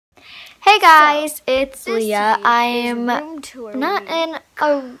Hey guys, it's Leah. I am not in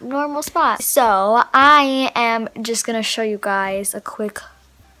a normal spot. So I am just gonna show you guys a quick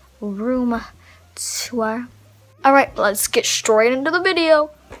room tour. Alright, let's get straight into the video.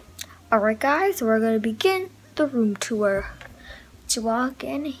 Alright guys, we're gonna begin the room tour. To walk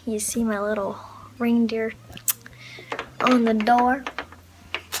in, you see my little reindeer on the door.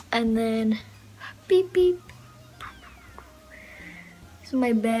 And then beep beep. This is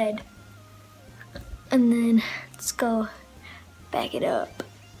my bed. And then let's go back it up,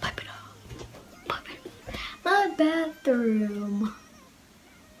 pipe it up, pipe it up. My bathroom.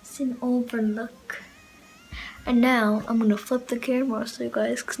 It's an overlook. And now I'm gonna flip the camera so you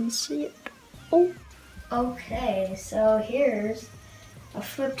guys can see it. Oh. Okay, so here's a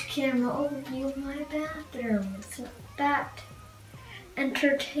flipped camera overview of my bathroom. It's not that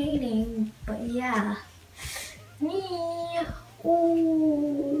entertaining, but yeah. Me.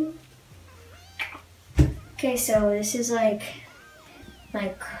 Ooh. Okay, so this is like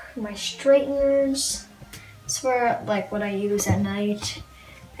my straighteners. It's for like what I use at night.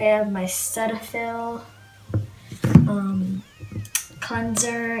 I have my Cetaphil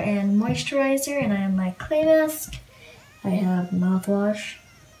cleanser and moisturizer, and I have my clay mask. I have mouthwash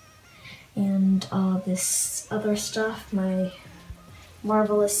and all this other stuff. My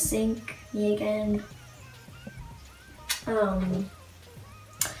marvelous sink, me again.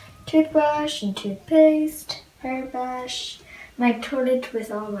 Toothbrush and toothpaste, hairbrush, my toilet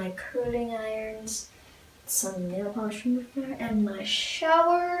with all my curling irons, some nail polish remover, and my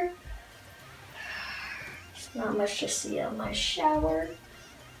shower. There's not much to see on my shower.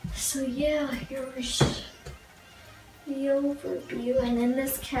 So yeah, here's the overview. And then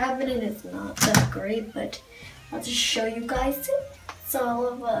this cabinet is not that great, but I'll just show you guys it. It's all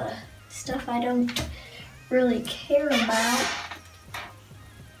of stuff I don't really care about.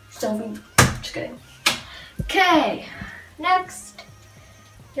 Just kidding. Okay, next,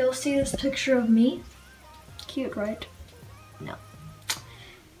 you'll see this picture of me. Cute, right? No.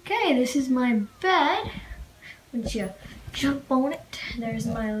 Okay, this is my bed. Once you jump on it, there's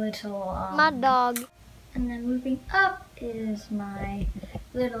my little my dog. And then moving up is my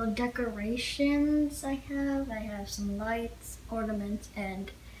little decorations I have. I have some lights, ornaments, and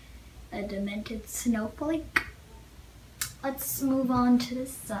a demented snowflake. Let's move on to the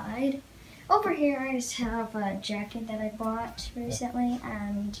side. Over here I just have a jacket that I bought recently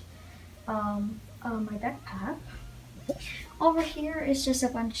and my backpack. Over here is just a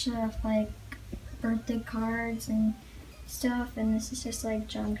bunch of like birthday cards and stuff, and this is just like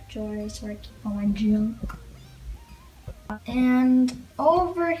junk drawers where I keep all my junk. And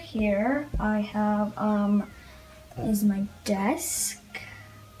over here I have is my desk.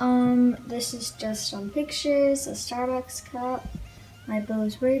 This is just some pictures, a Starbucks cup, my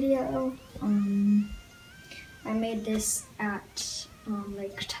Bose radio. I made this at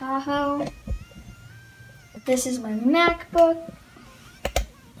Lake Tahoe. This is my MacBook.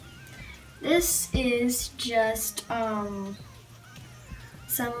 This is just some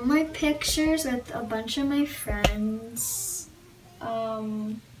of my pictures with a bunch of my friends.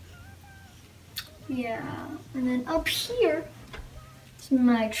 Yeah, and then up here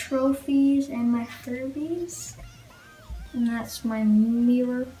my trophies and my Furbies, and that's my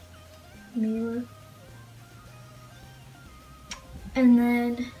mirror, and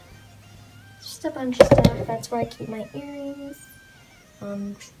then just a bunch of stuff. That's where I keep my earrings,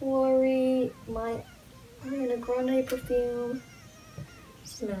 jewelry, my Ariana Grande perfume.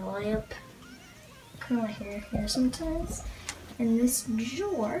 This is my lamp. Put my hair here sometimes, and this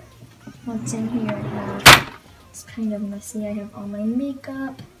drawer. What's in here? I have. It's kind of messy. I have all my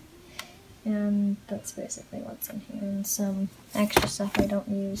makeup, and that's basically what's in here, and some extra stuff I don't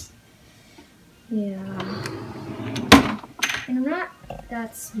use. Yeah. And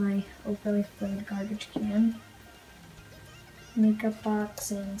that's my overly filled garbage can. Makeup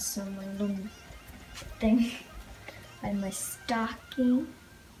box and some little thing. I have my stocking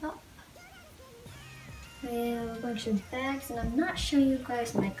up. I have a bunch of bags, and I'm not showing you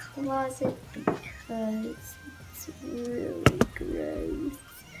guys my closet because it's really gross.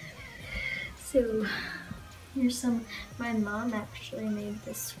 So here's some. My mom actually made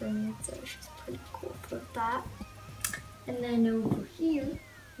this for me, so she's pretty cool for that. And then over here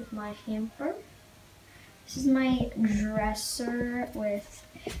is my hamper. This is my dresser with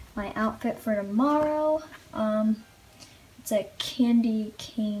my outfit for tomorrow. It's a candy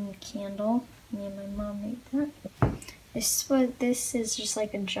cane candle. Me and my mom made that. This is just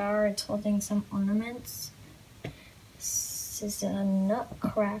like a jar. It's holding some ornaments. This is a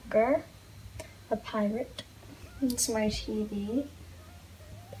nutcracker, a pirate. It's my TV.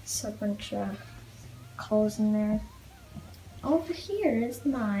 Just a bunch of clothes in there. Over here is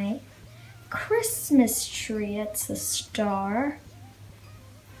my Christmas tree. It's a star.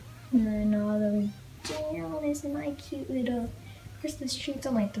 And then all the way down is my cute little Christmas tree. It's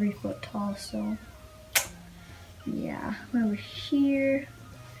only 3 foot tall, so yeah. Over here,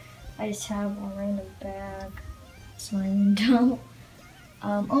 I just have a random bag. It's my window.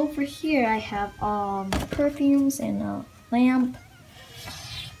 Over here, I have all my perfumes and a lamp.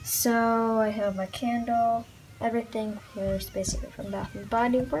 So I have my candle. Everything here is basically from Bath &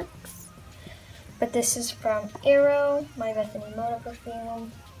 Body Works. But this is from Aero, my Bethany Moda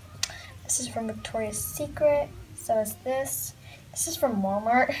perfume. This is from Victoria's Secret. So is this. This is from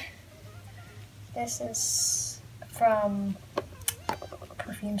Walmart. This is from a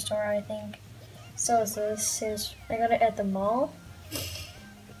perfume store, I think. So is this. I got it at the mall.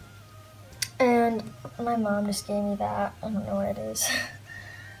 And my mom just gave me that. I don't know what it is.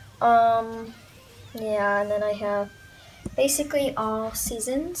 Yeah, and then I have basically all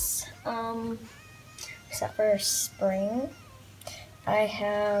seasons, except for spring. I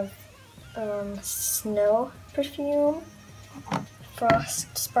have snow perfume,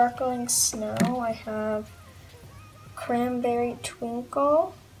 frost sparkling snow. I have cranberry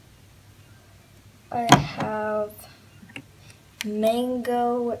twinkle. I have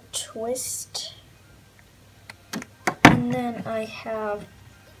mango twist. And then I have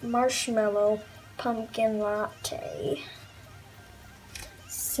marshmallow pumpkin latte.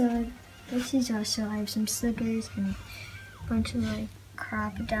 So this is also, I have some slippers and a bunch of like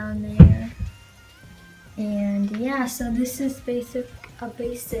crap down there. And yeah, so this is a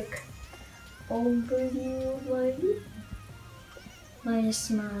basic overview of mine. Minus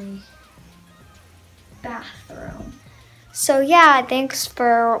my bathroom. So yeah, thanks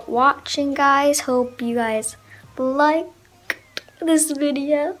for watching, guys. Hope you guys liked this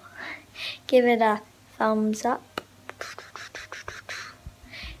video. Give it a thumbs up.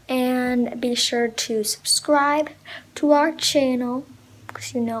 And be sure to subscribe to our channel,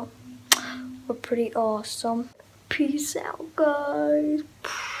 because you know we're pretty awesome. Peace out, guys.